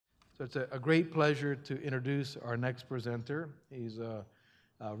So it's a great pleasure to introduce our next presenter. He's a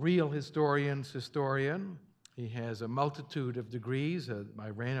real historian's historian. He has a multitude of degrees. I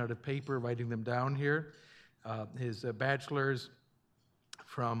ran out of paper writing them down here. His bachelor's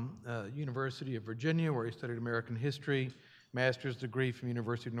from University of Virginia, where he studied American history, master's degree from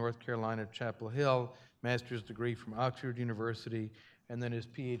University of North Carolina at Chapel Hill, master's degree from Oxford University, and then his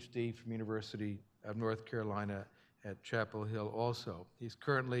PhD from University of North Carolina at Chapel Hill also. He's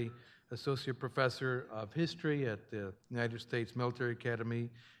currently Associate Professor of History at the United States Military Academy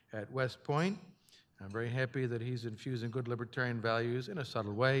at West Point. I'm very happy that he's infusing good libertarian values in a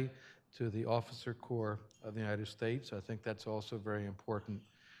subtle way to the Officer Corps of the United States. I think that's also very important,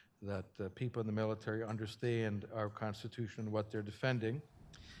 that people in the military understand our Constitution and what they're defending.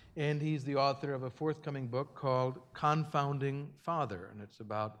 And he's the author of a forthcoming book called Confounding Father, and it's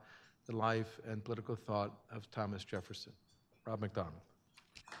about the life and political thought of Thomas Jefferson. Rob McDonald.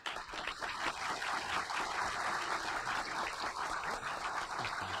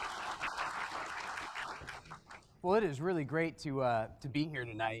 Well, it is really great to be here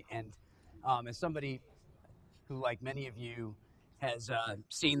tonight, and as somebody who, like many of you, has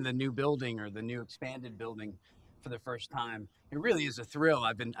seen the new building or the new expanded building for the first time, it really is a thrill.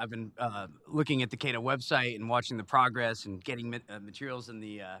 I've been looking at the Cato website and watching the progress and getting materials in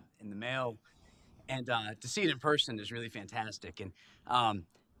the mail, and to see it in person is really fantastic. And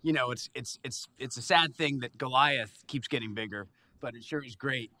you know, it's a sad thing that Goliath keeps getting bigger, but it sure is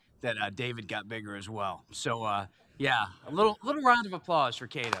great that David got bigger as well. So yeah, a little round of applause for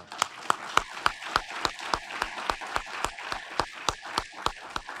Cato.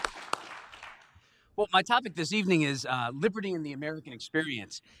 Well, my topic this evening is liberty in the American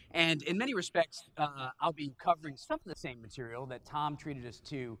experience. And in many respects, I'll be covering some of the same material that Tom treated us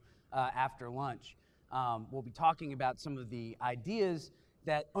to after lunch. We'll be talking about some of the ideas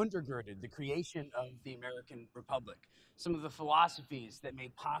that undergirded the creation of the American Republic, some of the philosophies that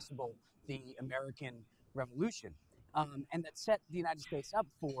made possible the American Revolution, and that set the United States up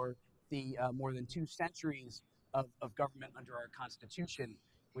for the more than 2 centuries of government under our Constitution,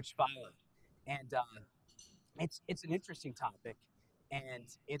 which followed. And it's an interesting topic, and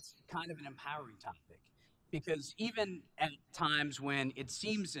it's kind of an empowering topic, because even at times when it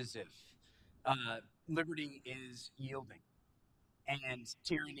seems as if liberty is yielding, and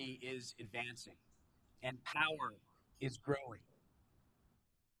tyranny is advancing, and power is growing,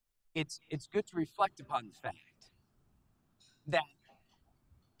 it's good to reflect upon the fact that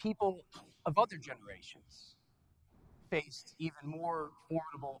people of other generations faced even more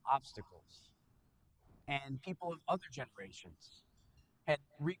formidable obstacles, and people of other generations had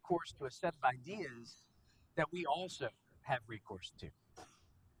recourse to a set of ideas that we also have recourse to,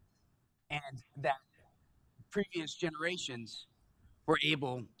 and that previous generations were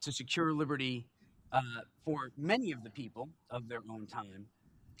able to secure liberty for many of the people of their own time,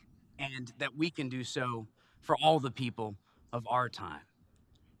 and that we can do so for all the people of our time.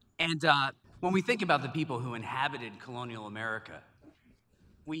 And when we think about the people who inhabited colonial America,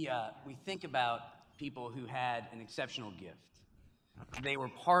 we think about people who had an exceptional gift. They were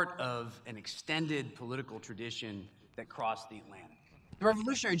part of an extended political tradition that crossed the Atlantic. The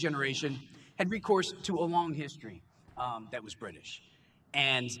Revolutionary generation had recourse to a long history that was British.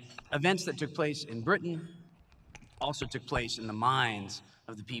 And events that took place in Britain also took place in the minds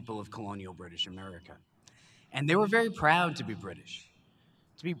of the people of colonial British America. And they were very proud to be British.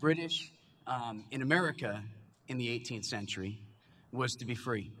 To be British in America in the 18th century was to be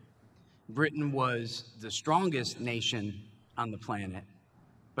free. Britain was the strongest nation on the planet,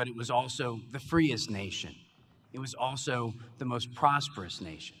 but it was also the freest nation. It was also the most prosperous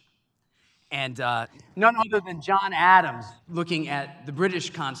nation. And none other than John Adams, looking at the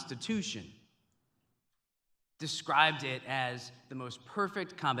British Constitution, described it as the most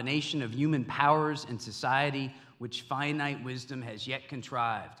perfect combination of human powers and society which finite wisdom has yet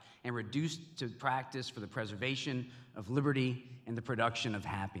contrived and reduced to practice for the preservation of liberty and the production of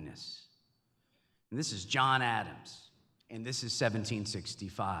happiness. And this is John Adams, and this is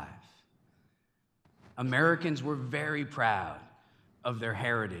 1765. Americans were very proud of their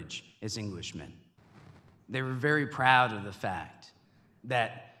heritage as Englishmen. They were very proud of the fact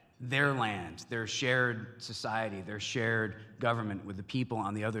that their land, their shared society, their shared government with the people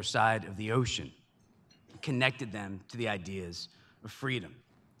on the other side of the ocean connected them to the ideas of freedom.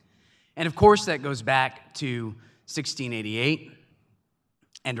 And of course, that goes back to 1688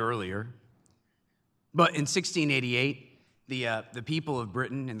 and earlier. But in 1688, the people of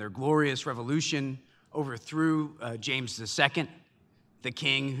Britain, in their glorious revolution, overthrew James II, the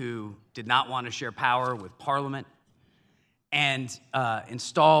king who did not want to share power with Parliament. and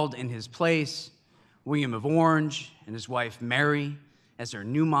installed in his place William of Orange and his wife Mary as their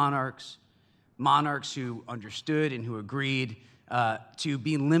new monarchs, monarchs who understood and who agreed to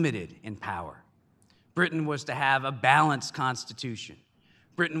be limited in power. Britain was to have a balanced constitution.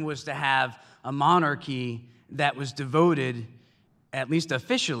 Britain was to have a monarchy that was devoted, at least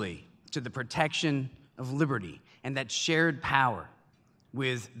officially, to the protection of liberty and that shared power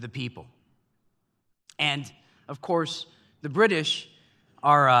with the people. And, of course, the British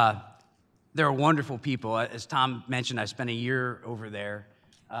are they're a wonderful people. As Tom mentioned, I spent a year over there.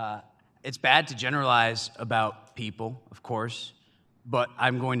 It's bad to generalize about people, of course, but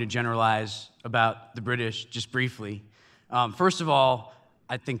I'm going to generalize about the British just briefly. First of all,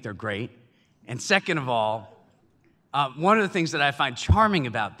 I think they're great. And second of all, one of the things that I find charming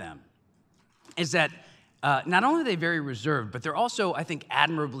about them is that not only are they very reserved, but they're also, I think,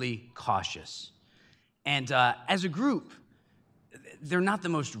 admirably cautious. And as a group, they're not the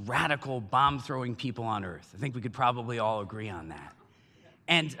most radical, bomb-throwing people on earth. I think we could probably all agree on that.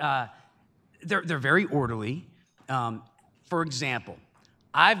 And they're very orderly. For example,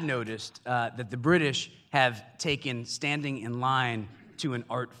 I've noticed that the British have taken standing in line to an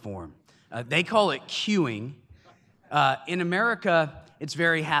art form. They call it queuing. In America, it's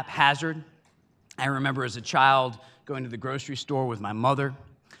very haphazard. I remember as a child going to the grocery store with my mother.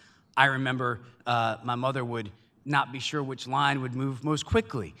 I remember my mother would not be sure which line would move most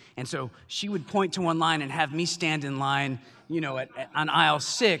quickly. And so she would point to one line and have me stand in line, on aisle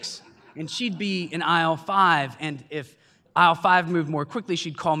 6, and she'd be in aisle 5. And if aisle 5 moved more quickly,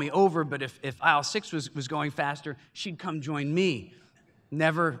 she'd call me over. But if aisle 6 was going faster, she'd come join me.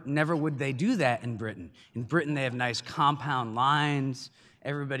 Never would they do that in Britain. In Britain, they have nice compound lines.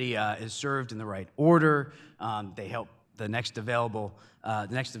 Everybody is served in the right order. They help the next available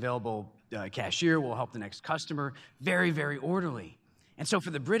cashier will help the next customer. Very, very orderly. And so for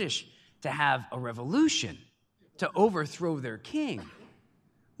the British to have a revolution, to overthrow their king,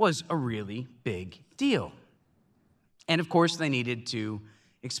 was a really big deal. And of course, they needed to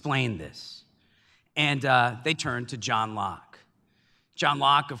explain this. And they turned to John Locke. John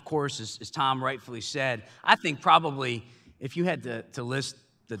Locke, of course, as Tom rightfully said, I think probably if you had to list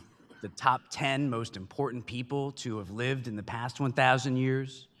the top 10 most important people to have lived in the past 1,000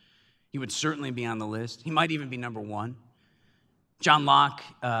 years, he would certainly be on the list. He might even be number 1. John Locke,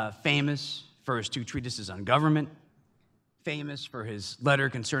 famous for his 2 treatises on government, famous for his letter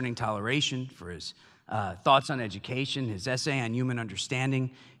concerning toleration, for his thoughts on education, his essay on human understanding,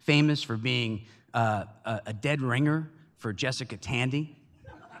 famous for being a dead ringer for Jessica Tandy.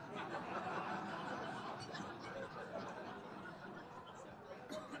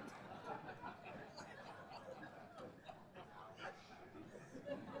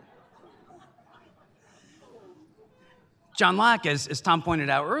 John Locke, as Tom pointed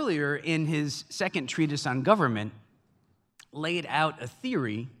out earlier, in his second treatise on government, laid out a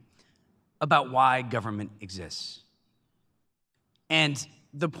theory about why government exists. And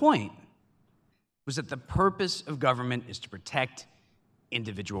the point was that the purpose of government is to protect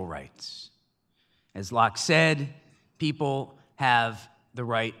individual rights. As Locke said, people have the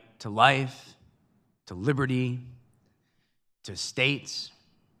right to life, to liberty, to states.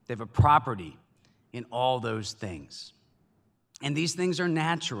 They have a property in all those things. And these things are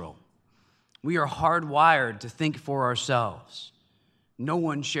natural. We are hardwired to think for ourselves. No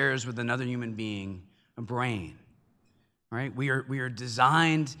one shares with another human being a brain, right? We are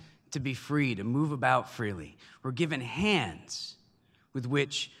designed to be free, to move about freely. We're given hands with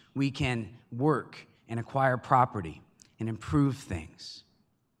which we can work and acquire property and improve things.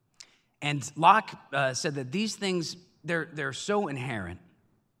 And Locke said that these things, they're so inherent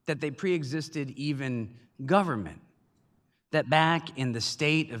that they pre-existed even government. That back in the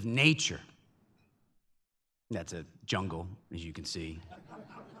state of nature, that's a jungle, as you can see.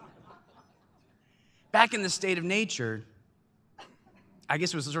 Back in the state of nature, I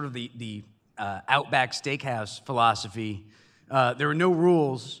guess it was sort of the Outback Steakhouse philosophy. There were no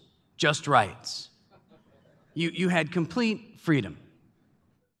rules, just rights. You had complete freedom.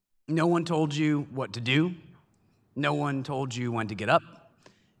 No one told you what to do. No one told you when to get up.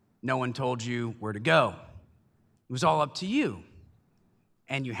 No one told you where to go. It was all up to you.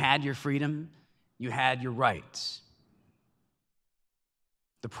 And you had your freedom, you had your rights.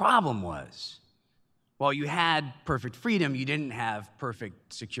 The problem was, while you had perfect freedom, you didn't have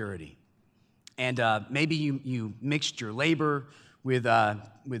perfect security. And maybe you mixed your labor with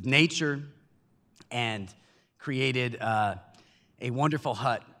nature and created a wonderful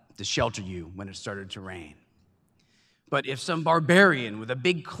hut to shelter you when it started to rain. But if some barbarian with a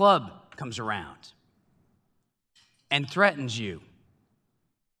big club comes around, and threatens you,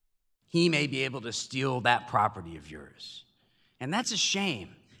 he may be able to steal that property of yours. And that's a shame.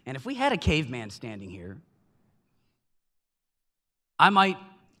 And if we had a caveman standing here, I might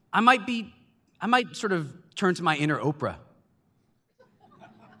sort of turn to my inner Oprah.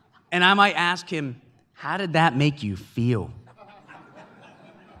 And I might ask him, how did that make you feel?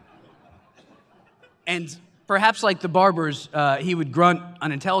 And perhaps like the barbers, he would grunt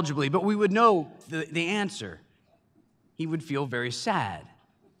unintelligibly, but we would know the answer. He would feel very sad.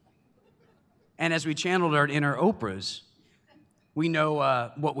 And as we channeled our inner Oprahs, we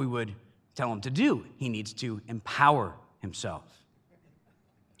know what we would tell him to do. He needs to empower himself.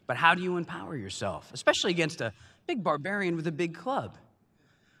 But how do you empower yourself, especially against a big barbarian with a big club?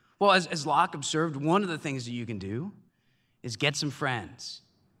 Well, as Locke observed, one of the things that you can do is get some friends,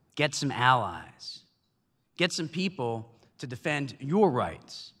 get some allies, get some people to defend your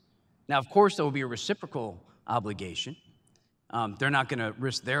rights. Now, of course, there will be a reciprocal obligation. They're not going to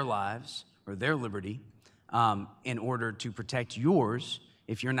risk their lives or their liberty in order to protect yours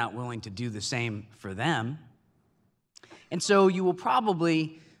if you're not willing to do the same for them. And so you will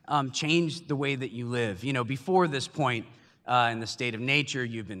probably change the way that you live. You know, before this point in the state of nature,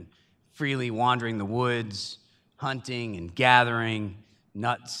 you've been freely wandering the woods, hunting and gathering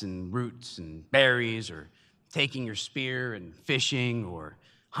nuts and roots and berries, or taking your spear and fishing or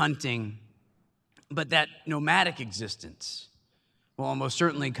hunting. But that nomadic existence will almost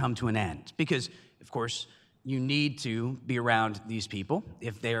certainly come to an end because, of course, you need to be around these people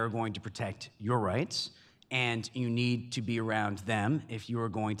if they are going to protect your rights, and you need to be around them if you are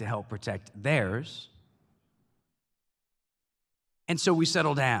going to help protect theirs. And so we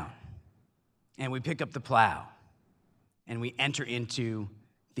settle down, and we pick up the plow, and we enter into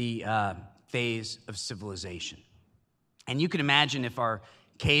the phase of civilization. And you can imagine if our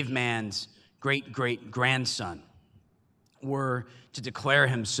caveman's great-great-grandson were to declare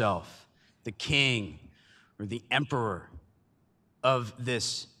himself the king or the emperor of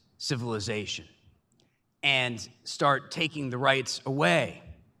this civilization and start taking the rights away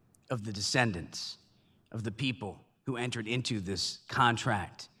of the descendants of the people who entered into this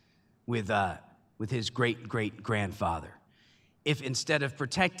contract with his great-great-grandfather. If instead of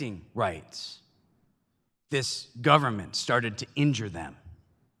protecting rights, this government started to injure them,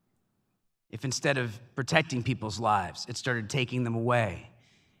 if instead of protecting people's lives, it started taking them away,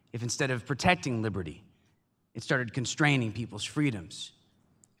 if instead of protecting liberty, it started constraining people's freedoms,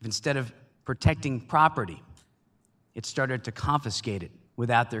 if instead of protecting property, it started to confiscate it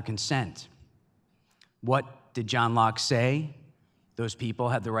without their consent, what did John Locke say those people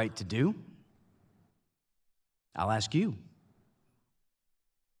had the right to do? I'll ask you.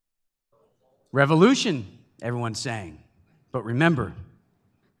 Revolution, everyone's saying. But remember,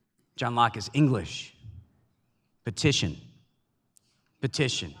 John Locke is English. Petition.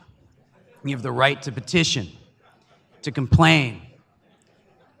 Petition. You have the right to petition, to complain,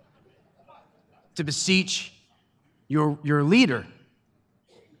 to beseech your leader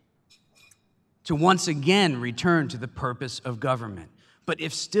to once again return to the purpose of government. But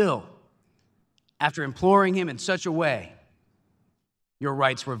if still, after imploring him in such a way, your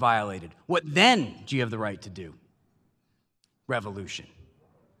rights were violated, what then do you have the right to do? Revolution.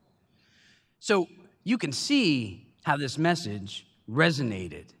 So you can see how this message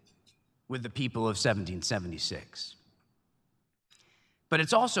resonated with the people of 1776. But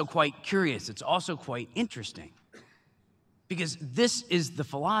it's also quite curious, it's also quite interesting, because this is the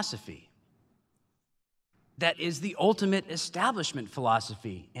philosophy that is the ultimate establishment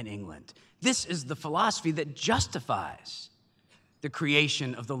philosophy in England. This is the philosophy that justifies the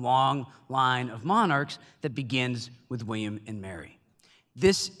creation of the long line of monarchs that begins with William and Mary.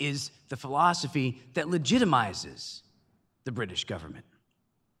 This is the philosophy that legitimizes the British government.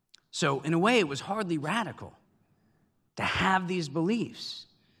 So in a way, it was hardly radical to have these beliefs.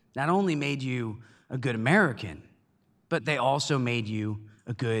 Not only made you a good American, but they also made you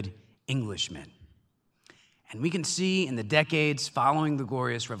a good Englishman. And we can see in the decades following the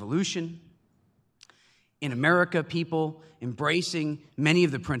Glorious Revolution, in America, people embracing many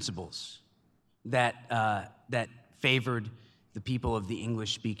of the principles that favored the people of the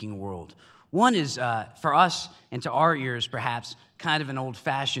English-speaking world. One is, for us and to our ears, perhaps, kind of an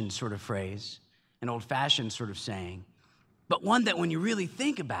old-fashioned sort of phrase, an old-fashioned sort of saying, but one that when you really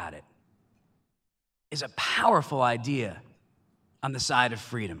think about it, is a powerful idea on the side of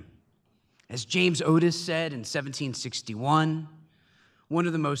freedom. As James Otis said in 1761, one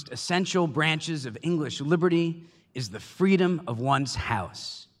of the most essential branches of English liberty is the freedom of one's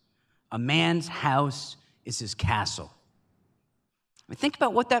house. A man's house is his castle. I mean, think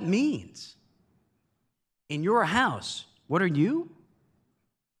about what that means. In your house, what are you?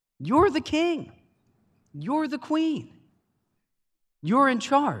 You're the king. You're the queen. You're in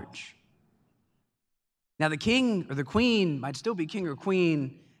charge. Now, the king or the queen might still be king or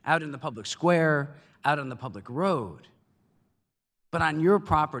queen out in the public square, out on the public road. But on your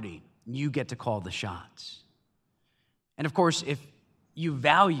property, you get to call the shots. And of course, if you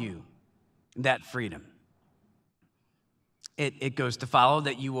value that freedom, it goes to follow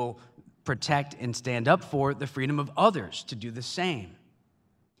that you will protect and stand up for the freedom of others to do the same.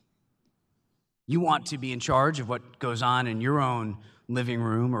 You want to be in charge of what goes on in your own living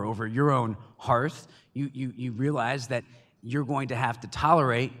room or over your own hearth. You realize that you're going to have to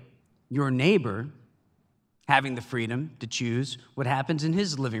tolerate your neighbor having the freedom to choose what happens in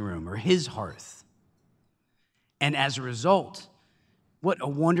his living room or his hearth. And as a result, what a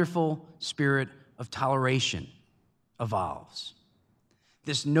wonderful spirit of toleration evolves.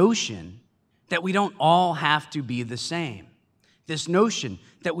 This notion that we don't all have to be the same. This notion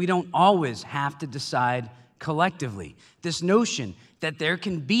that we don't always have to decide collectively. This notion that there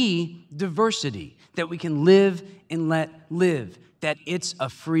can be diversity, that we can live and let live, that it's a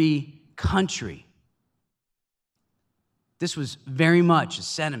free country. This was very much a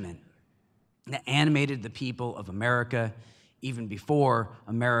sentiment that animated the people of America even before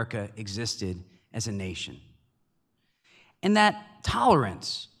America existed as a nation. And that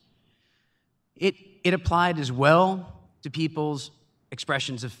tolerance, it applied as well to people's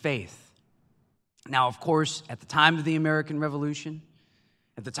expressions of faith. Now, of course, at the time of the American Revolution,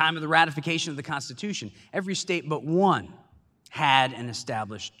 at the time of the ratification of the Constitution, every state but one had an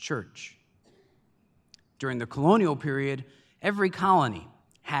established church. During the colonial period, every colony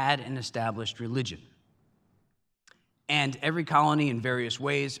had an established religion. And every colony in various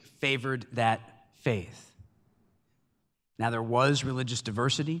ways favored that faith. Now, there was religious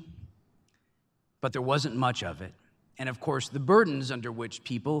diversity, but there wasn't much of it. And of course, the burdens under which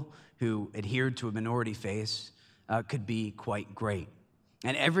people who adhered to a minority faith could be quite great.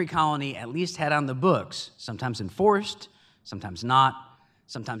 And every colony at least had on the books, sometimes enforced, sometimes not,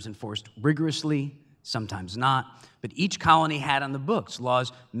 sometimes enforced rigorously, sometimes not. But each colony had on the books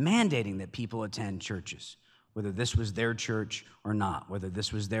laws mandating that people attend churches, whether this was their church or not, whether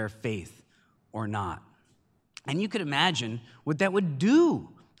this was their faith or not. And you could imagine what that would do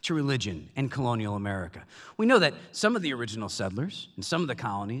to religion in colonial America. We know that some of the original settlers in some of the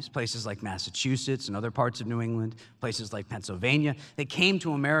colonies, places like Massachusetts and other parts of New England, places like Pennsylvania, they came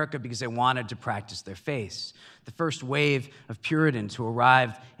to America because they wanted to practice their faiths. The first wave of Puritans who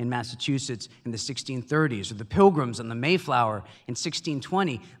arrived in Massachusetts in the 1630s, or the Pilgrims on the Mayflower in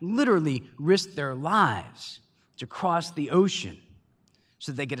 1620, literally risked their lives to cross the ocean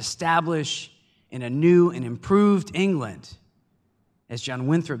so that they could establish in a new and improved England, as John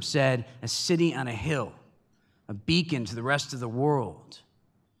Winthrop said, a city on a hill, a beacon to the rest of the world.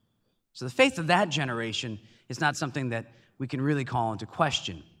 So the faith of that generation is not something that we can really call into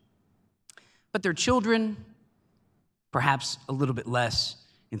question. But their children, perhaps a little bit less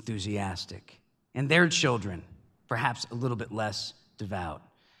enthusiastic. And their children, perhaps a little bit less devout.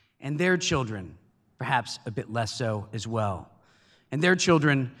 And their children, perhaps a bit less so as well. And their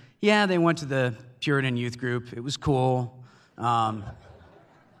children, yeah, they went to the Puritan youth group. It was cool.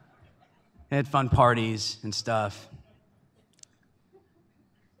 They had fun parties and stuff.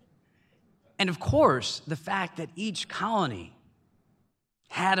 And of course, the fact that each colony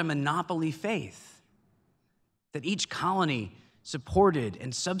had a monopoly faith, that each colony supported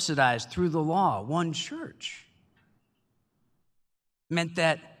and subsidized through the law one church, meant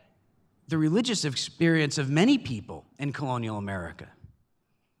that the religious experience of many people in colonial America,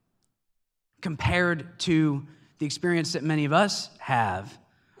 compared to the experience that many of us have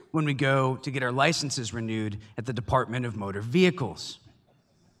when we go to get our licenses renewed at the Department of Motor Vehicles.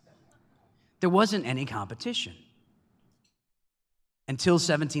 There wasn't any competition until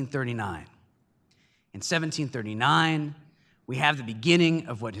 1739. In 1739, we have the beginning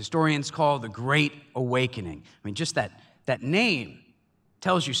of what historians call the Great Awakening. I mean, just that name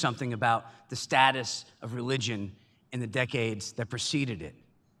tells you something about the status of religion in the decades that preceded it.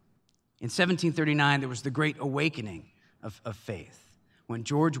 In 1739, there was the Great Awakening of faith, when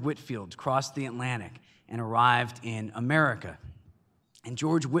George Whitefield crossed the Atlantic and arrived in America. And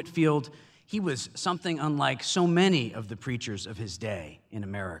George Whitefield, he was something unlike so many of the preachers of his day in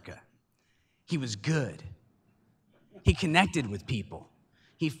America. He was good. He connected with people.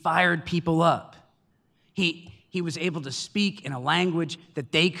 He fired people up. He was able to speak in a language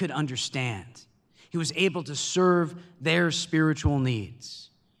that they could understand. He was able to serve their spiritual needs.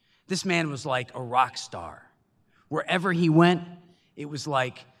 This man was like a rock star. Wherever he went, it was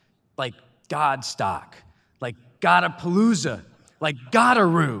like God stock. Godapalooza, like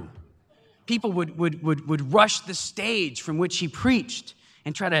Godaroo. People would rush the stage from which he preached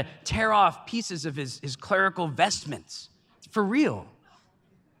and try to tear off pieces of his clerical vestments. For real.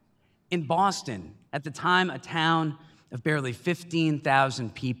 In Boston, at the time a town of barely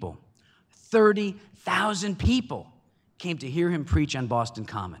 15,000 people, 30,000 people came to hear him preach on Boston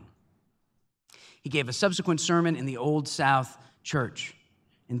Common. He gave a subsequent sermon in the Old South Church.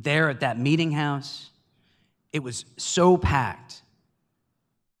 And there at that meeting house, it was so packed.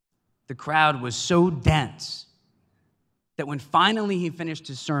 The crowd was so dense that when finally he finished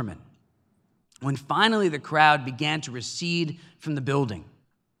his sermon, when finally the crowd began to recede from the building,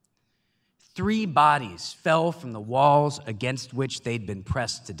 3 bodies fell from the walls against which they'd been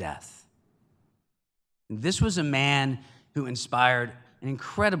pressed to death. And this was a man who inspired an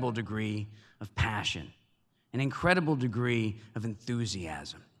incredible degree of passion, an incredible degree of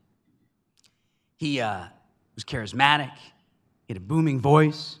enthusiasm. He was charismatic, he had a booming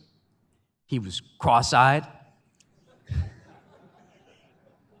voice, he was cross-eyed,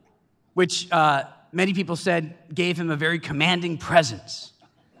 which many people said gave him a very commanding presence.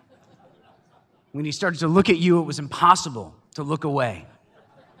 When he started to look at you, it was impossible to look away.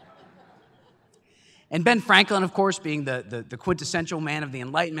 And Ben Franklin, of course, being the quintessential man of the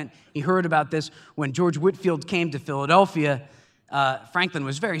Enlightenment, he heard about this when George Whitefield came to Philadelphia. Franklin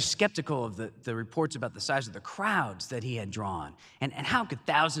was very skeptical of the reports about the size of the crowds that he had drawn. And how could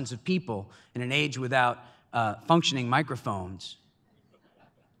thousands of people in an age without functioning microphones,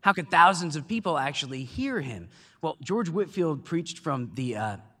 how could thousands of people actually hear him? Well, George Whitefield preached from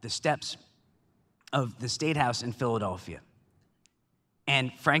the steps of the State House in Philadelphia.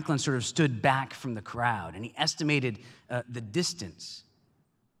 And Franklin sort of stood back from the crowd, and he estimated the distance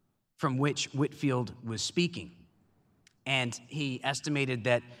from which Whitefield was speaking. And he estimated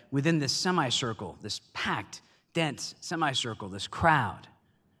that within this semicircle, this packed, dense semicircle, this crowd,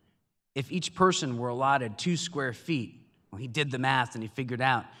 if each person were allotted 2 square feet, well, he did the math and he figured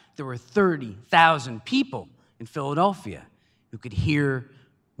out there were 30,000 people in Philadelphia who could hear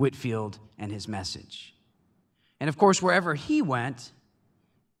Whitefield and his message. And of course, wherever he went,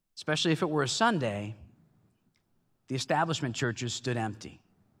 especially if it were a Sunday, the establishment churches stood empty.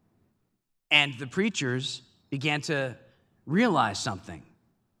 And the preachers began to realize something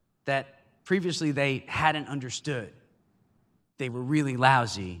that previously they hadn't understood. They were really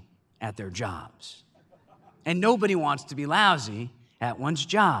lousy at their jobs. And nobody wants to be lousy at one's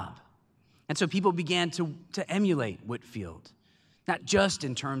job. And so people began to emulate Whitefield, not just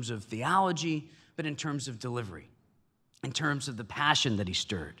in terms of theology, but in terms of delivery, in terms of the passion that he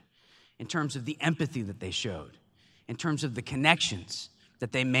stirred, in terms of the empathy that they showed, in terms of the connections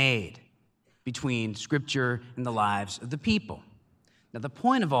that they made between Scripture and the lives of the people. Now, the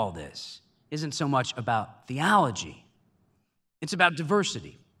point of all this isn't so much about theology. It's about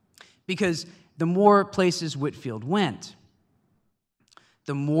diversity. Because the more places Whitefield went,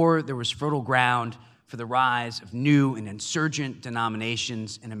 the more there was fertile ground for the rise of new and insurgent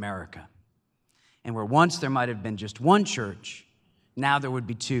denominations in America. And where once there might have been just one church, now there would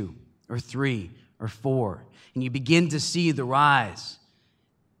be 2 or 3 or 4. And you begin to see the rise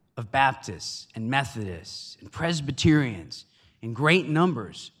of Baptists and Methodists and Presbyterians in great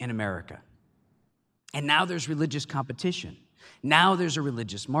numbers in America. And now there's religious competition. Now there's a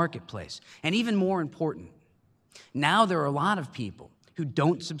religious marketplace. And even more important, now there are a lot of people who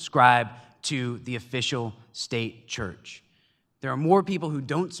don't subscribe to the official state church. There are more people who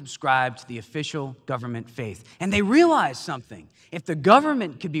don't subscribe to the official government faith. And they realize something. If the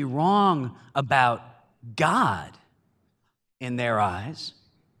government could be wrong about God in their eyes,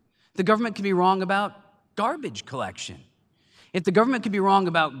 the government could be wrong about garbage collection. If the government could be wrong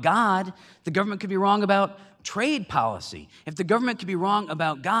about God, the government could be wrong about trade policy. If the government could be wrong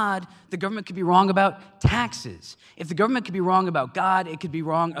about God, the government could be wrong about taxes. If the government could be wrong about God, it could be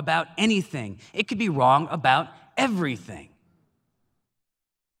wrong about anything. It could be wrong about everything.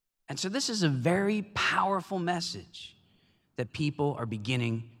 And so this is a very powerful message that people are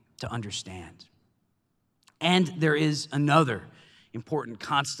beginning to understand. And there is another important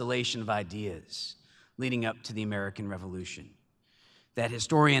constellation of ideas leading up to the American Revolution that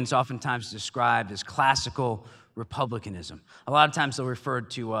historians oftentimes describe as classical republicanism. A lot of times they'll refer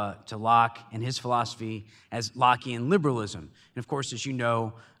to Locke and his philosophy as Lockean liberalism. And of course, as you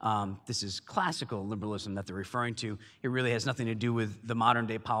know, this is classical liberalism that they're referring to. It really has nothing to do with the modern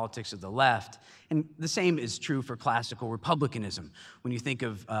day politics of the left. And the same is true for classical republicanism. When you think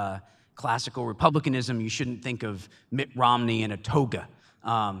of classical republicanism, you shouldn't think of Mitt Romney in a toga,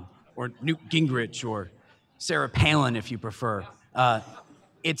 or Newt Gingrich, or Sarah Palin, if you prefer.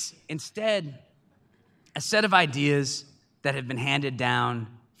 It's instead a set of ideas that have been handed down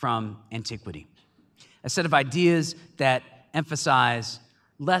from antiquity, a set of ideas that emphasize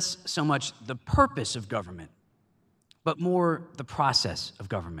less so much the purpose of government, but more the process of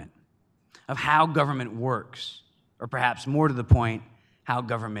government, of how government works, or perhaps more to the point, how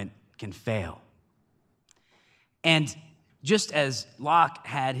government can fail. And just as Locke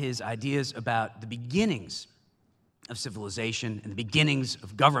had his ideas about the beginnings of civilization and the beginnings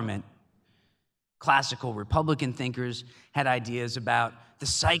of government, classical Republican thinkers had ideas about the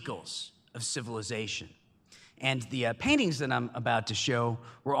cycles of civilization. And the paintings that I'm about to show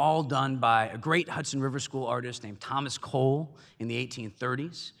were all done by a great Hudson River School artist named Thomas Cole in the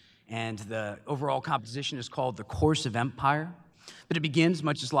 1830s. And the overall composition is called The Course of Empire. But it begins,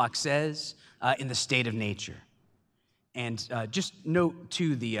 much as Locke says, in the state of nature. And just note,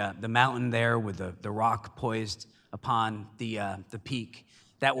 too, the mountain there with the rock poised upon the peak.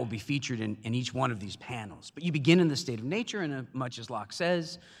 That will be featured in each one of these panels. But you begin in the state of nature, and much as Locke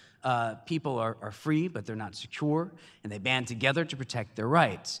says, people are free, but they're not secure, and they band together to protect their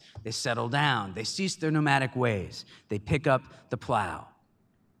rights. They settle down. They cease their nomadic ways. They pick up the plow,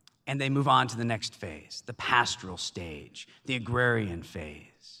 and they move on to the next phase, the pastoral stage, the agrarian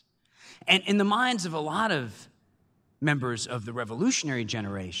phase. And in the minds of a lot of members of the revolutionary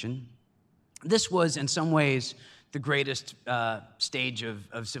generation, this was in some ways the greatest stage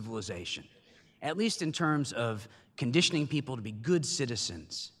of civilization, at least in terms of conditioning people to be good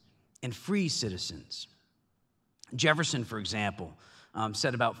citizens and free citizens. Jefferson, for example,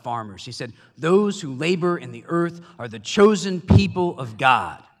 said about farmers, he said, "Those who labor in the earth are the chosen people of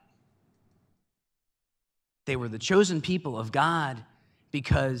God." They were the chosen people of God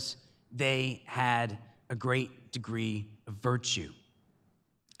because they had a great degree of virtue.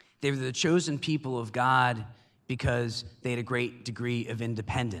 They were the chosen people of God because they had a great degree of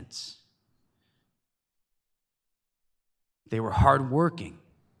independence. They were hardworking.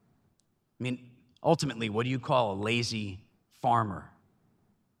 I mean, ultimately, what do you call a lazy farmer?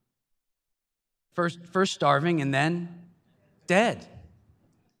 First starving and then dead.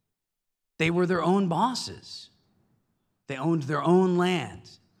 They were their own bosses. They owned their own land.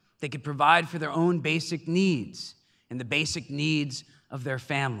 They could provide for their own basic needs and the basic needs of their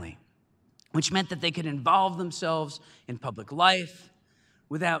family, which meant that they could involve themselves in public life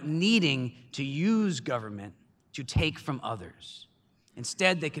without needing to use government to take from others.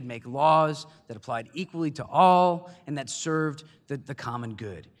 Instead, they could make laws that applied equally to all and that served the common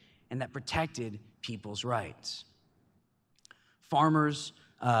good and that protected people's rights. Farmers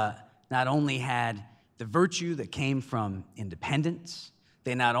not only had the virtue that came from independence,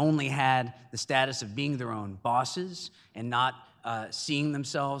 they not only had the status of being their own bosses and not seeing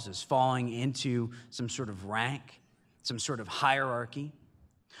themselves as falling into some sort of rank, some sort of hierarchy,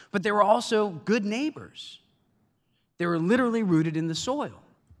 but they were also good neighbors. They were literally rooted in the soil.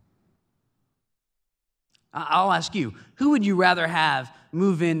 I'll ask you, who would you rather have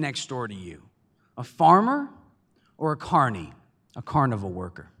move in next door to you? A farmer or a carny, a carnival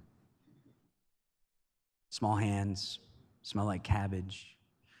worker? Small hands, smell like cabbage.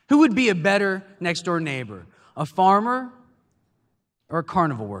 Who would be a better next door neighbor? A farmer or a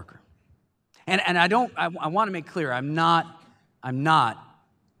carnival worker? And I want to make clear, I'm not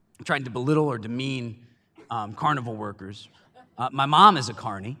trying to belittle or demean carnival workers. My mom is a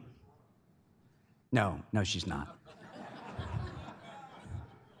carny. No, she's not.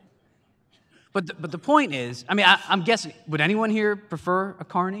 But the point is, I mean, I'm guessing, would anyone here prefer a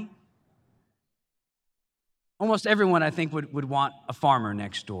carny? Almost everyone, I think, would want a farmer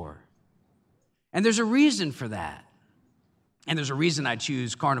next door. And there's a reason for that. And there's a reason I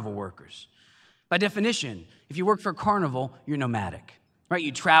choose carnival workers. By definition, if you work for a carnival, you're nomadic, right?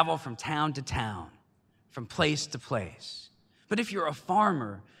 You travel from town to town, from place to place. But if you're a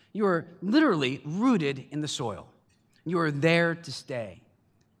farmer, you are literally rooted in the soil. You are there to stay.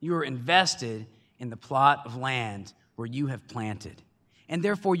 You are invested in the plot of land where you have planted. And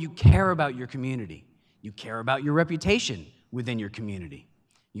therefore, you care about your community. You care about your reputation within your community.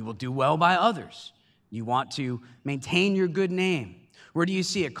 You will do well by others. You want to maintain your good name. Where do you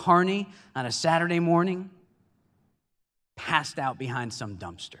see a carny on a Saturday morning? Passed out behind some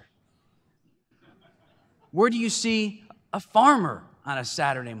dumpster. Where do you see a farmer on a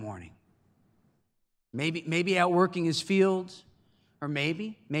Saturday morning? Maybe out working his fields, or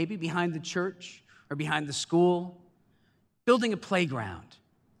maybe behind the church or behind the school, building a playground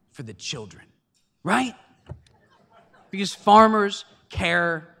for the children, right? Because farmers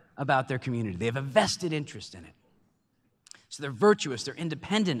care about their community. They have a vested interest in it. So they're virtuous, they're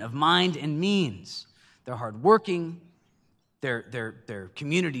independent of mind and means. They're hardworking, they're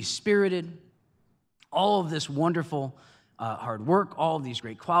community spirited. All of this wonderful hard work, all of these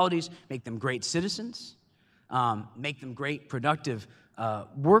great qualities make them great citizens, make them great productive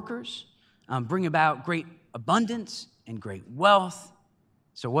workers, bring about great abundance and great wealth.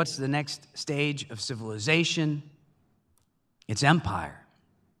 So what's the next stage of civilization? It's empire.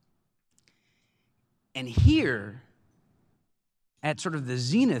 And here, at sort of the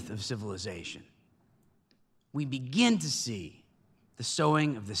zenith of civilization, we begin to see the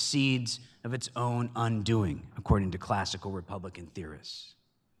sowing of the seeds of its own undoing, according to classical Republican theorists.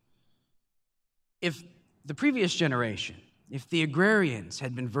 If the previous generation, if the agrarians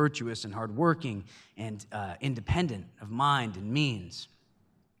had been virtuous and hardworking and independent of mind and means,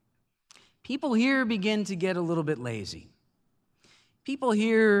 people here begin to get a little bit lazy. People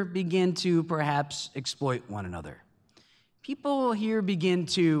here begin to perhaps exploit one another. People here begin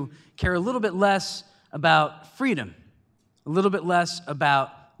to care a little bit less about freedom, a little bit less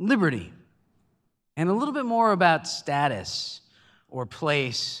about liberty, and a little bit more about status or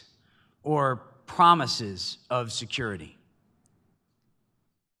place or promises of security.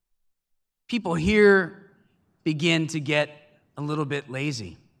 People here begin to get a little bit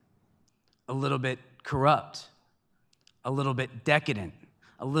lazy, a little bit corrupt, a little bit decadent,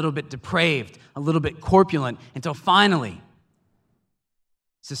 a little bit depraved, a little bit corpulent, until finally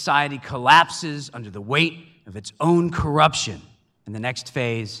society collapses under the weight of its own corruption, and the next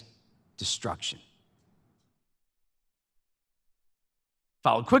phase, destruction.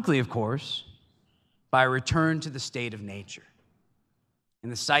 Followed quickly, of course, by a return to the state of nature,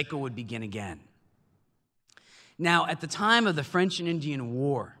 and the cycle would begin again. Now, at the time of the French and Indian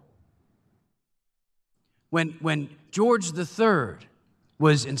War, when George III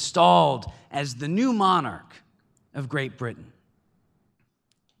was installed as the new monarch of Great Britain,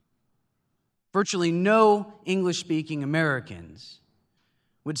 virtually no English-speaking Americans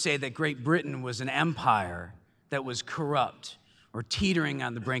would say that Great Britain was an empire that was corrupt or teetering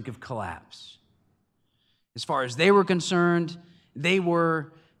on the brink of collapse. As far as they were concerned, they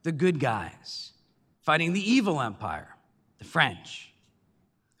were the good guys fighting the evil empire, the French.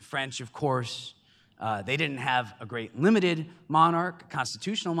 The French, of course, they didn't have a great limited monarch, a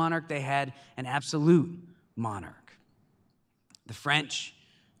constitutional monarch. They had an absolute monarch. The French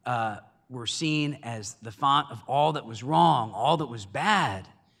were seen as the font of all that was wrong, all that was bad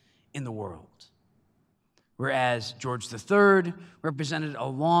in the world. Whereas George III represented a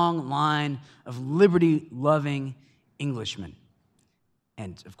long line of liberty-loving Englishmen,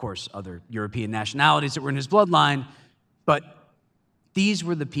 and of course other European nationalities that were in his bloodline, but these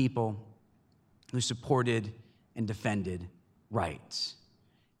were the people who supported and defended rights.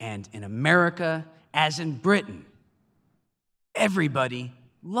 And in America, as in Britain, everybody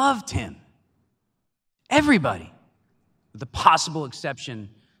loved him. Everybody, with the possible exception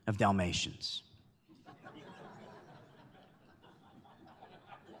of Dalmatians.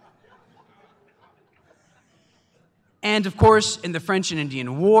 And of course, in the French and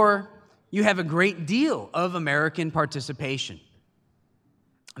Indian War, you have a great deal of American participation.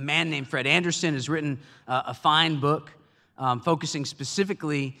 A man named Fred Anderson has written a fine book focusing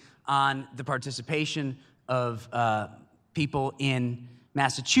specifically on the participation of people in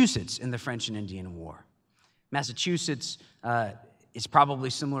Massachusetts in the French and Indian War. Massachusetts is probably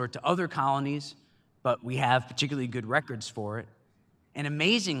similar to other colonies, but we have particularly good records for it. And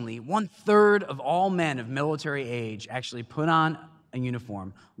amazingly, 1/3 of all men of military age actually put on a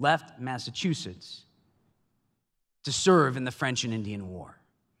uniform, left Massachusetts to serve in the French and Indian War.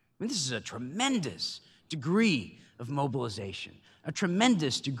 I mean, this is a tremendous degree of mobilization, a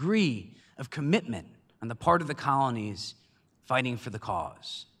tremendous degree of commitment on the part of the colonies fighting for the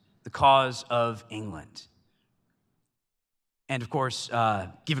cause of England. And of course,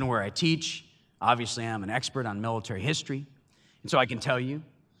 given where I teach, obviously I'm an expert on military history. And so I can tell you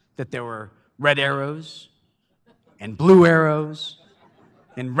that there were red arrows and blue arrows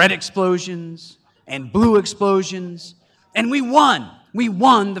and red explosions and blue explosions. And we won. We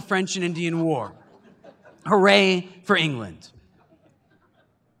won the French and Indian War. Hooray for England.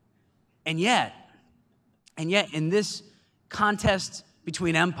 And yet in this contest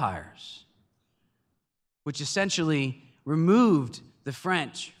between empires, which essentially removed the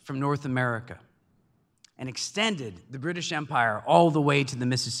French from North America and extended the British Empire all the way to the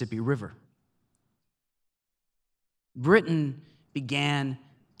Mississippi River, Britain began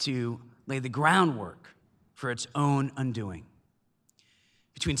to lay the groundwork for its own undoing.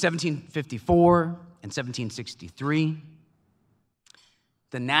 Between 1754 and 1763,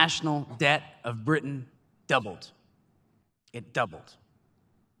 the national debt of Britain doubled. It doubled.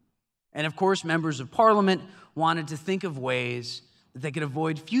 And of course, members of Parliament wanted to think of ways that they could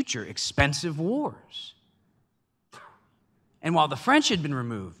avoid future expensive wars. And while the French had been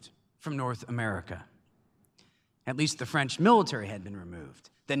removed from North America, at least the French military had been removed,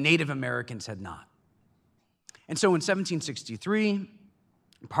 the Native Americans had not. And so in 1763,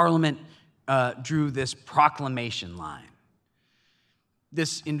 Parliament drew this proclamation line,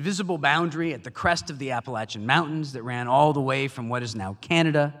 this invisible boundary at the crest of the Appalachian Mountains that ran all the way from what is now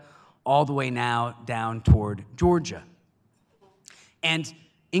Canada, all the way now down toward Georgia. And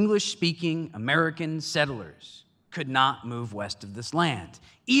English-speaking American settlers could not move west of this land,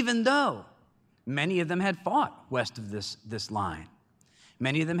 even though many of them had fought west of this line.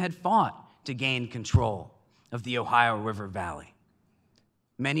 Many of them had fought to gain control of the Ohio River Valley.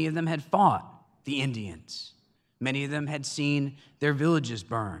 Many of them had fought the Indians. Many of them had seen their villages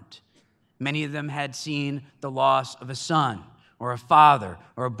burned. Many of them had seen the loss of a son or a father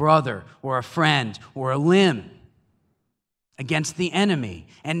or a brother or a friend or a limb against the enemy.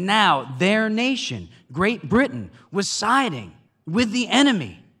 And now their nation, Great Britain, was siding with the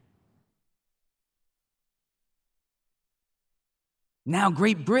enemy. Now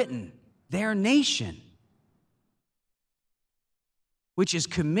Great Britain, their nation, which is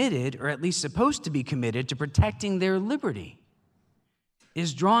committed, or at least supposed to be committed, to protecting their liberty,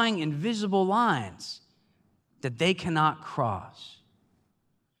 is drawing invisible lines that they cannot cross.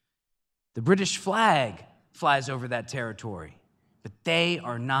 The British flag flies over that territory, but they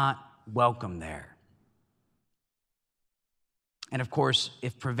are not welcome there. And of course,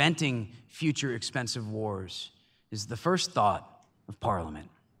 if preventing future expensive wars is the first thought of Parliament,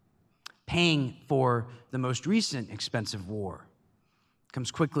 paying for the most recent expensive war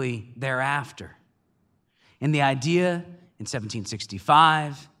comes quickly thereafter. And the idea in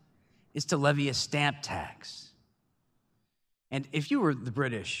 1765 is to levy a stamp tax. And if you were the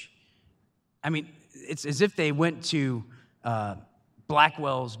British, I mean, it's as if they went to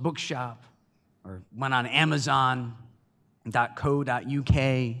Blackwell's bookshop or went on Amazon.co.uk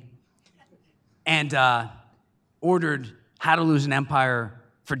and ordered How to Lose an Empire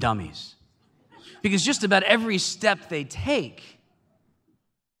for Dummies. Because just about every step they take,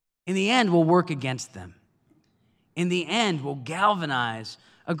 in the end, will work against them. In the end, will galvanize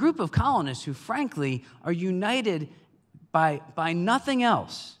a group of colonists who, frankly, are united by nothing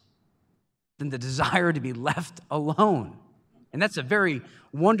else than the desire to be left alone. And that's a very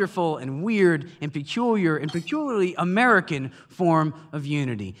wonderful and weird and peculiar and peculiarly American form of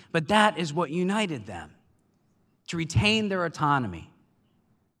unity. But that is what united them, to retain their autonomy,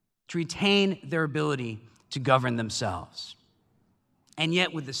 to retain their ability to govern themselves. And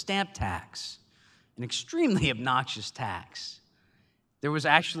yet with the stamp tax, an extremely obnoxious tax, there was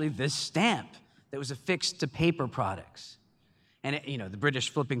actually this stamp that was affixed to paper products. And the British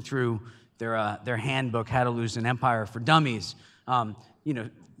flipping through their handbook, How to Lose an Empire for Dummies,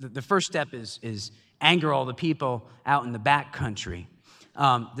 the first step is anger all the people out in the back country.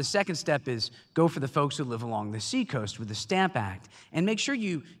 The second step is go for the folks who live along the seacoast with the Stamp Act, and make sure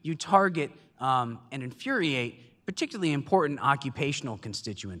you target and infuriate particularly important occupational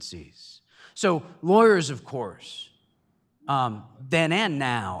constituencies. So lawyers, of course, then and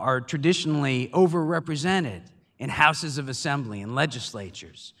now, are traditionally overrepresented in houses of assembly and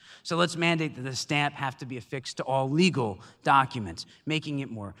legislatures. So let's mandate that the stamp have to be affixed to all legal documents, making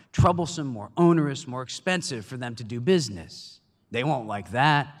it more troublesome, more onerous, more expensive for them to do business. They won't like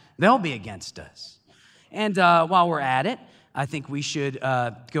that. They'll be against us. And while we're at it, I think we should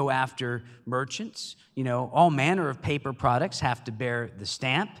go after merchants. All manner of paper products have to bear the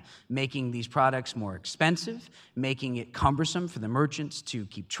stamp, making these products more expensive, making it cumbersome for the merchants to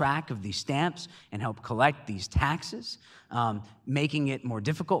keep track of these stamps and help collect these taxes, making it more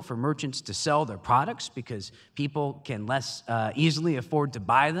difficult for merchants to sell their products because people can less easily afford to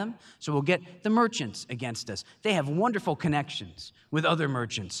buy them. So we'll get the merchants against us. They have wonderful connections with other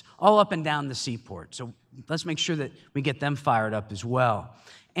merchants all up and down the seaport. So let's make sure that we get them fired up as well.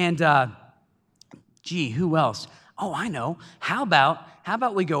 And who else? Oh, I know. How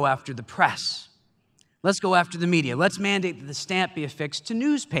about we go after the press? Let's go after the media. Let's mandate that the stamp be affixed to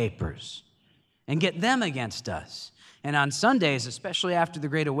newspapers and get them against us. And on Sundays, especially after the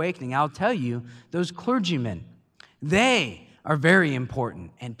Great Awakening, I'll tell you, those clergymen, they are very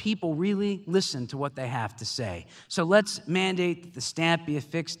important, and people really listen to what they have to say. So let's mandate that the stamp be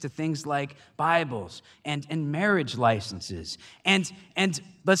affixed to things like Bibles and marriage licenses. And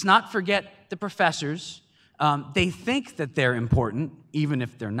let's not forget the professors. They think that they're important, even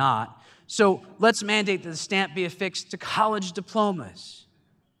if they're not. So let's mandate that the stamp be affixed to college diplomas.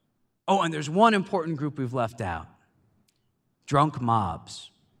 Oh, and there's one important group we've left out: drunk mobs.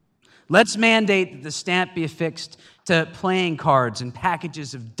 Let's mandate that the stamp be affixed to playing cards and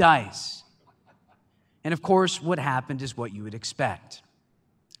packages of dice. And of course, what happened is what you would expect.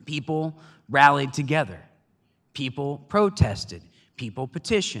 People rallied together. People protested. People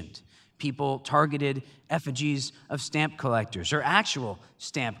petitioned. People targeted effigies of stamp collectors or actual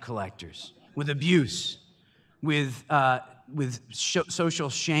stamp collectors with abuse, with social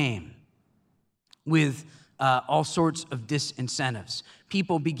shame, with all sorts of disincentives.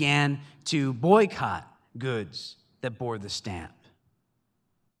 People began to boycott goods that bore the stamp.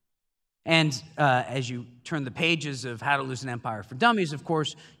 And as you turn the pages of How to Lose an Empire for Dummies, of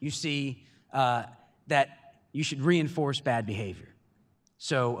course, you see that you should reinforce bad behavior.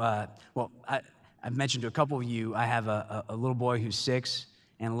 So, I've mentioned to a couple of you, I have a little boy who's 6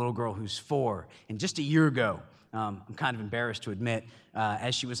 and a little girl who's 4. And just a year ago, I'm kind of embarrassed to admit,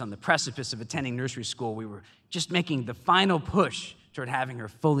 as she was on the precipice of attending nursery school, we were just making the final push toward having her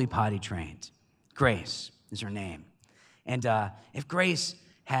fully potty trained. Grace is her name. And if Grace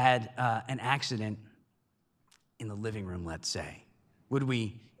had an accident in the living room, let's say, would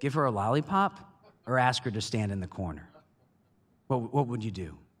we give her a lollipop or ask her to stand in the corner? What would you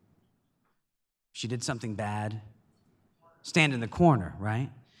do? If she did something bad, stand in the corner, right?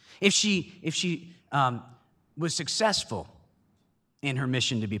 If she was successful in her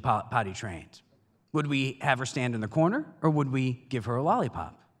mission to be potty trained, would we have her stand in the corner or would we give her a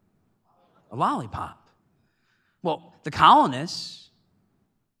lollipop? A lollipop. Well, the colonists,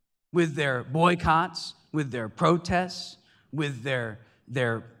 with their boycotts, with their protests, with their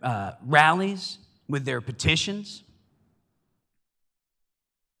rallies, with their petitions,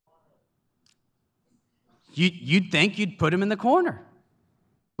 you'd think you'd put them in the corner.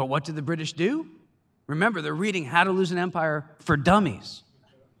 But what did the British do? Remember, they're reading How to Lose an Empire for Dummies.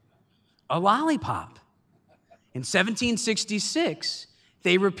 A lollipop. In 1766,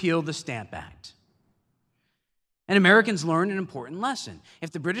 they repealed the Stamp Act. And Americans learned an important lesson.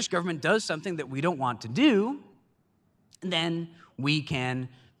 If the British government does something that we don't want to do, then we can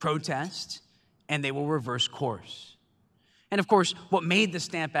protest and they will reverse course. And of course, what made the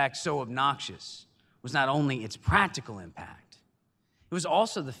Stamp Act so obnoxious was not only its practical impact, it was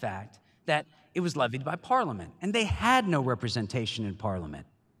also the fact that it was levied by Parliament, and they had no representation in Parliament.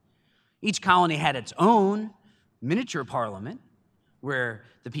 Each colony had its own miniature Parliament, where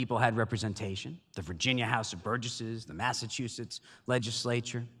the people had representation, the Virginia House of Burgesses, the Massachusetts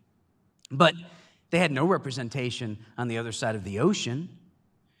legislature. But they had no representation on the other side of the ocean.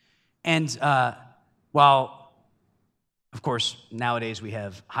 And while, of course, nowadays we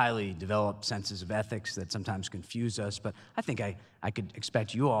have highly developed senses of ethics that sometimes confuse us, but I think I could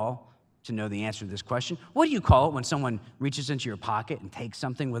expect you all to know the answer to this question. What do you call it when someone reaches into your pocket and takes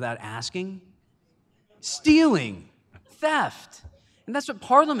something without asking? Stealing, theft. And that's what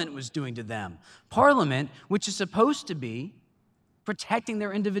Parliament was doing to them. Parliament, which is supposed to be protecting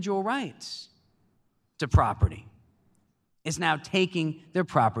their individual rights to property, is now taking their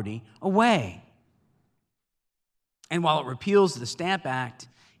property away. And while it repeals the Stamp Act,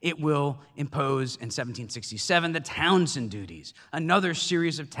 it will impose in 1767 the Townshend duties, another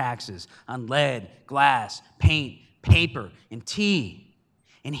series of taxes on lead, glass, paint, paper, and tea.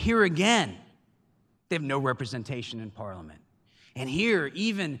 And here again, they have no representation in Parliament. And here,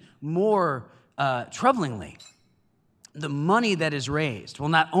 even more troublingly, the money that is raised will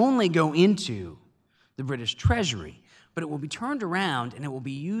not only go into the British Treasury, but it will be turned around and it will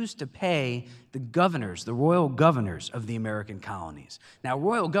be used to pay the governors, the royal governors of the American colonies. Now,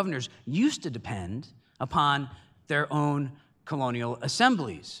 royal governors used to depend upon their own colonial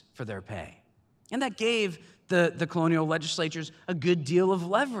assemblies for their pay. And that gave the colonial legislatures a good deal of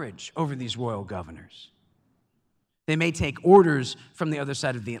leverage over these royal governors. They may take orders from the other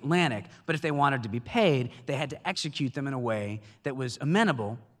side of the Atlantic, but if they wanted to be paid, they had to execute them in a way that was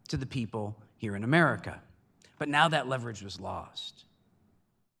amenable to the people here in America. But now that leverage was lost.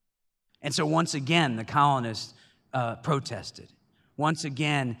 And so once again, the colonists protested. Once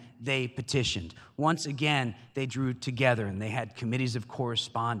again, they petitioned. Once again, they drew together and they had committees of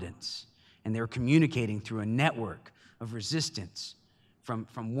correspondence. And they were communicating through a network of resistance from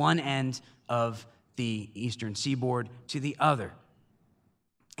one end of the eastern seaboard to the other.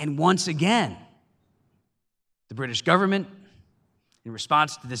 And once again, the British government, in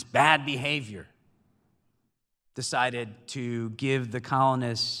response to this bad behavior, decided to give the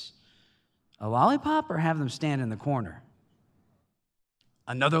colonists a lollipop or have them stand in the corner.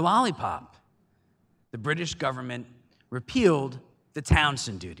 Another lollipop. The British government repealed the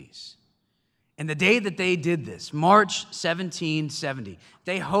Townshend duties. And the day that they did this, March 1770,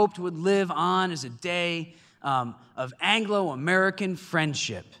 they hoped would live on as a day of Anglo-American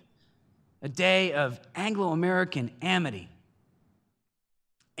friendship a day of Anglo-American amity.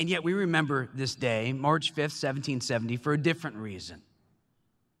 And yet we remember this day, March 5th, 1770, for a different reason.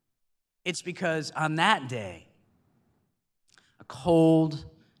 It's because on that day, a cold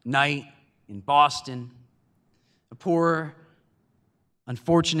night in Boston, a poor,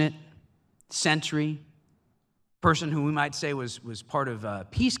 unfortunate sentry, person who we might say was part of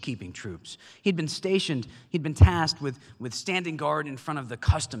peacekeeping troops. He'd been tasked with standing guard in front of the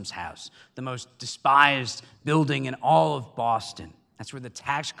Customs House, the most despised building in all of Boston. That's where the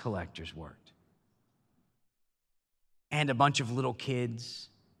tax collectors worked. And a bunch of little kids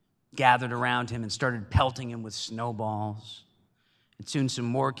gathered around him and started pelting him with snowballs. And soon some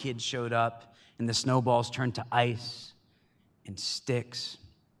more kids showed up, and the snowballs turned to ice and sticks.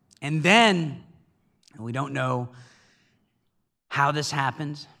 And then, and we don't know how this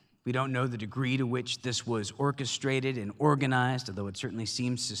happened. We don't know the degree to which this was orchestrated and organized, although it certainly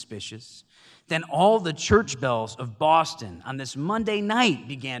seems suspicious. Then all the church bells of Boston on this Monday night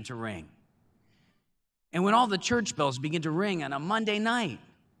began to ring. And when all the church bells begin to ring on a Monday night,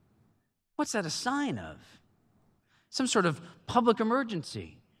 what's that a sign of? Some sort of public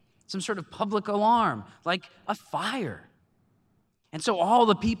emergency, some sort of public alarm, like a fire. And so all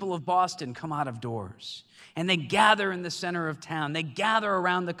the people of Boston come out of doors, and they gather in the center of town. They gather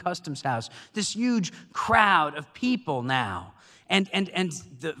around the Customs House, this huge crowd of people now. And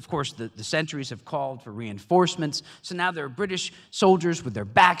of course, the sentries have called for reinforcements. So now there are British soldiers with their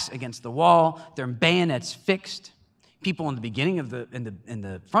backs against the wall, their bayonets fixed. People in the beginning of in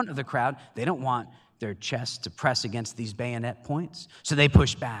the front of the crowd, they don't want their chests to press against these bayonet points, so they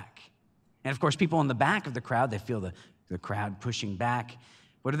push back. And of course, people in the back of the crowd, they feel the crowd pushing back.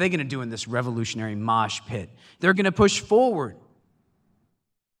 What are they going to do in this revolutionary mosh pit? They're going to push forward.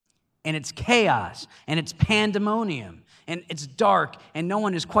 And it's chaos, and it's pandemonium, and it's dark, and no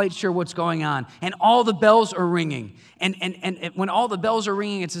one is quite sure what's going on. And all the bells are ringing. And when all the bells are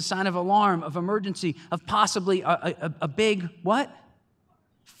ringing, it's a sign of alarm, of emergency, of possibly a big, what?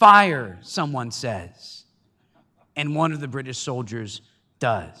 Fire, someone says. And one of the British soldiers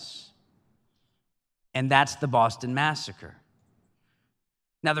does. And that's the Boston Massacre.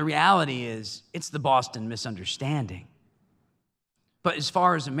 Now, the reality is, it's the Boston misunderstanding. But as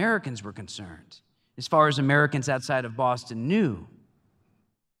far as Americans were concerned, as far as Americans outside of Boston knew,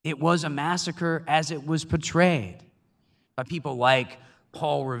 it was a massacre as it was portrayed by people like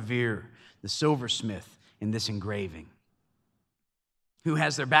Paul Revere, the silversmith in this engraving. Who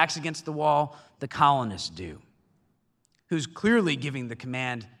has their backs against the wall? The colonists do. Who's clearly giving the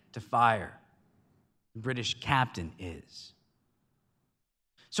command to fire? The British captain is.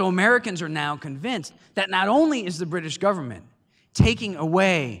 So Americans are now convinced that not only is the British government taking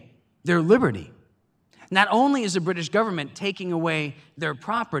away their liberty, not only is the British government taking away their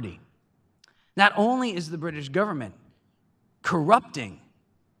property, not only is the British government corrupting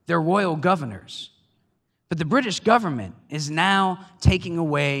their royal governors, but the British government is now taking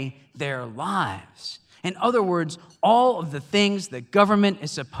away their lives. In other words, all of the things that government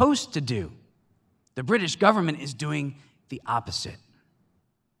is supposed to do, the British government is doing the opposite.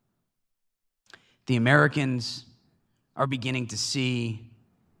 The Americans are beginning to see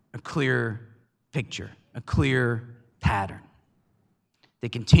a clear picture, a clear pattern. They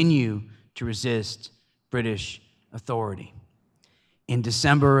continue to resist British authority. In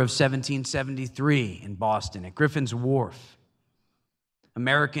December of 1773 in Boston, at Griffin's Wharf,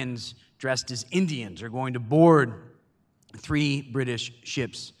 Americans dressed as Indians are going to board 3 British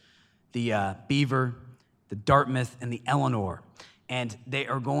ships, the Beaver, the Dartmouth, and the Eleanor. And they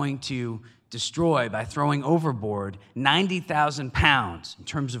are going to destroy, by throwing overboard, 90,000 pounds in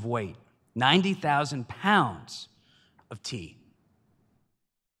terms of weight, 90,000 pounds of tea.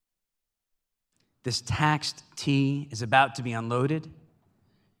 This taxed tea is about to be unloaded,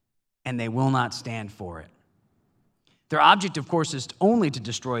 and they will not stand for it. Their object, of course, is only to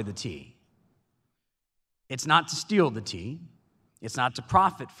destroy the tea. It's not to steal the tea. It's not to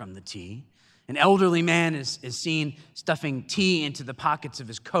profit from the tea. An elderly man is seen stuffing tea into the pockets of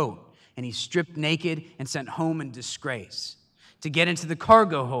his coat, and he's stripped naked and sent home in disgrace. To get into the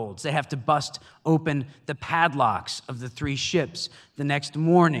cargo holds, they have to bust open the padlocks of the 3 ships. The next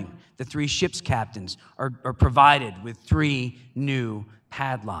morning, the 3 ships' captains are provided with 3 new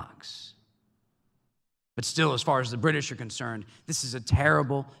padlocks. But still, as far as the British are concerned, this is a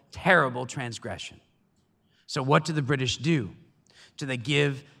terrible, terrible transgression. So what do the British do? Do they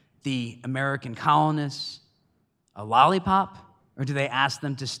give the American colonists a lollipop, or do they ask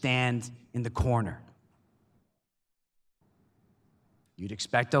them to stand in the corner? You'd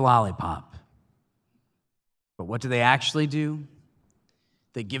expect a lollipop. But what do they actually do?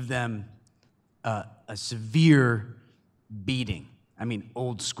 They give them a severe beating. I mean,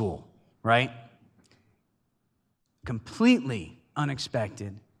 old school, right? Completely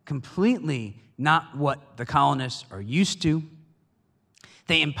unexpected, completely not what the colonists are used to.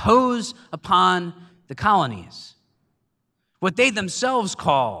 They impose upon the colonies what they themselves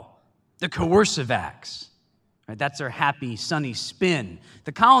call the coercive acts. Right? That's their happy, sunny spin.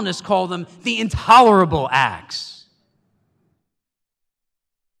 The colonists call them the intolerable acts.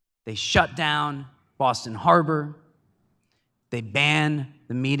 They shut down Boston Harbor. They ban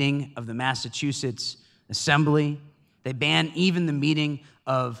the meeting of the Massachusetts Assembly. They ban even the meeting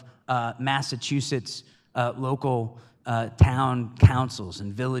of Massachusetts local town councils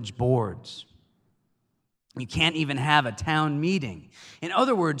and village boards. You can't even have a town meeting. In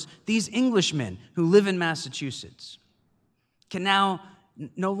other words, these Englishmen who live in Massachusetts can now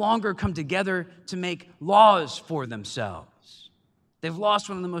no longer come together to make laws for themselves. They've lost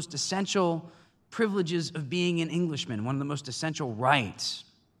one of the most essential privileges of being an Englishman, one of the most essential rights.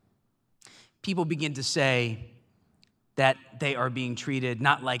 People begin to say that they are being treated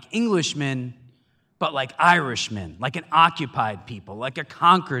not like Englishmen, but like Irishmen, like an occupied people, like a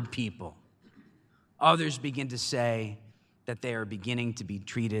conquered people. Others begin to say that they are beginning to be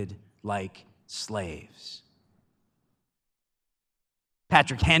treated like slaves.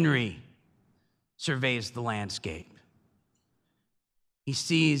 Patrick Henry surveys the landscape. He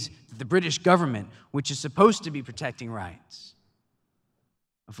sees that the British government, which is supposed to be protecting rights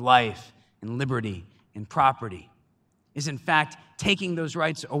of life and liberty and property, is in fact taking those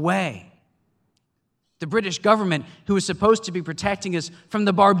rights away. The British government, who is supposed to be protecting us from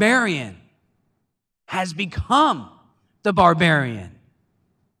the barbarian, has become the barbarian.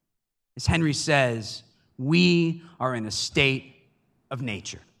 As Henry says, we are in a state of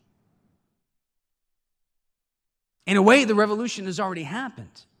nature. In a way, the revolution has already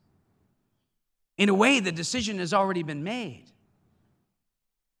happened. In a way, the decision has already been made.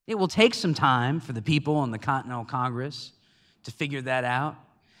 It will take some time for the people in the Continental Congress to figure that out.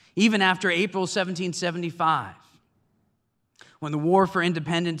 Even after April 1775, when the War for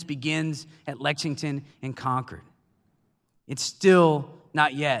Independence begins at Lexington and Concord, it's still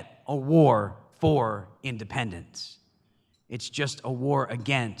not yet a war for independence. It's just a war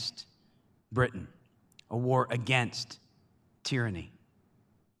against Britain, a war against tyranny.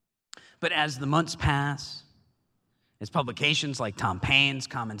 But as the months pass, as publications like Tom Paine's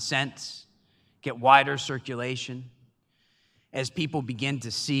Common Sense get wider circulation, as people begin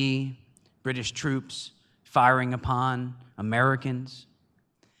to see British troops firing upon Americans,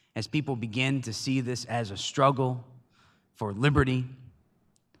 as people begin to see this as a struggle for liberty,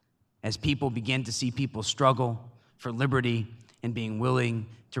 as people begin to see people struggle for liberty and being willing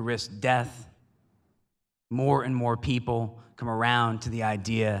to risk death, more and more people come around to the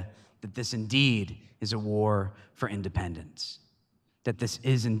idea that this indeed is a war for independence, that this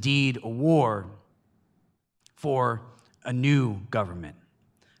is indeed a war for a new government,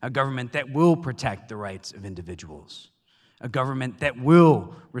 a government that will protect the rights of individuals, a government that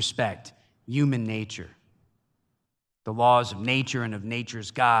will respect human nature, the laws of nature and of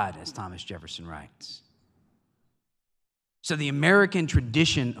nature's God, as Thomas Jefferson writes. So the American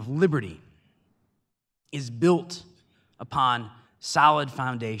tradition of liberty is built upon solid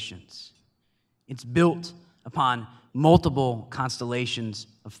foundations. It's built upon multiple constellations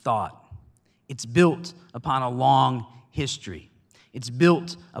of thought. It's built upon a long history. It's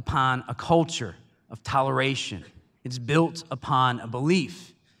built upon a culture of toleration. It's built upon a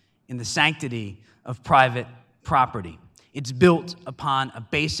belief in the sanctity of private property. It's built upon a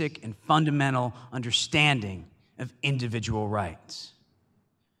basic and fundamental understanding of individual rights.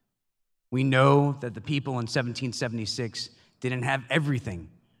 We know that the people in 1776 didn't have everything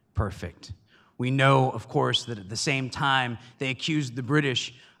perfect. We know, of course, that at the same time, they accused the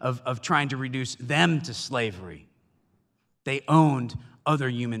British of trying to reduce them to slavery. They owned other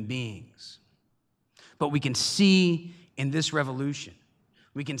human beings. But we can see in this revolution,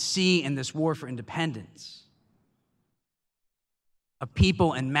 we can see in this war for independence, a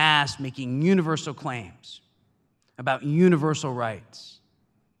people en masse making universal claims about universal rights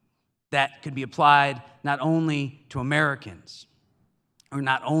that could be applied not only to Americans or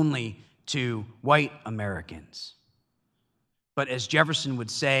not only to white Americans, but as Jefferson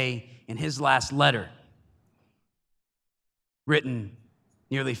would say in his last letter, written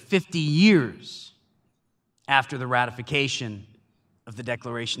nearly 50 years after the ratification of the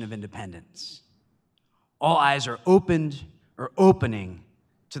Declaration of Independence, all eyes are opened or opening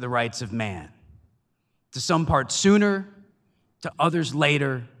to the rights of man, to some part sooner, to others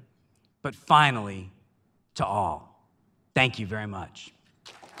later, but finally to all. Thank you very much.